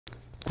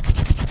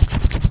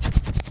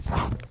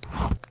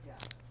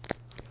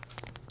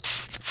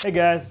Hey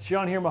guys, it's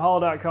Sean here at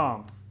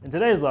Mahalo.com. In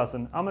today's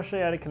lesson, I'm going to show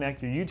you how to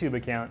connect your YouTube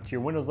account to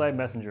your Windows Live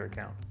Messenger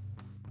account.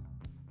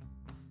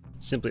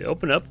 Simply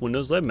open up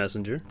Windows Live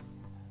Messenger.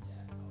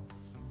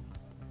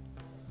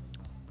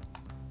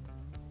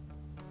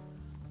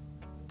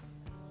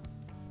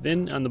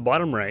 Then on the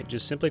bottom right,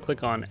 just simply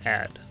click on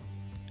Add.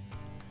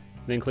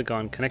 Then click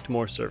on Connect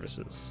More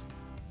Services.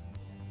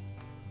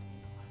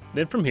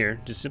 Then from here,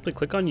 just simply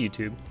click on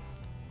YouTube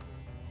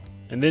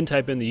and then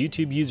type in the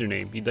YouTube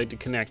username you'd like to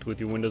connect with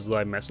your Windows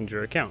Live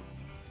Messenger account.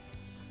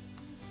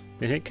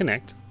 Then hit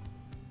Connect.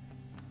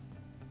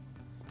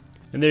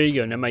 And there you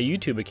go. Now my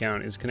YouTube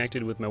account is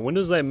connected with my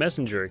Windows Live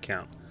Messenger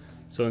account.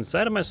 So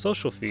inside of my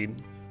social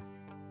feed,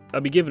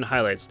 I'll be given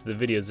highlights to the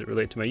videos that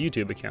relate to my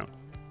YouTube account.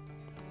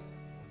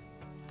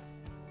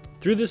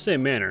 Through the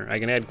same manner, I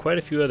can add quite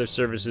a few other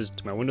services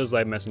to my Windows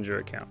Live Messenger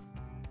account.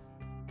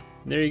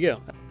 And there you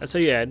go. That's how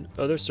you add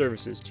other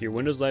services to your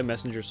Windows Live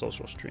Messenger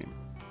social stream.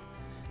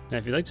 Now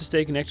if you'd like to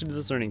stay connected to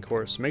this learning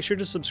course, make sure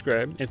to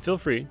subscribe and feel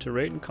free to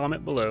rate and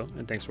comment below,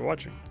 and thanks for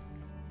watching.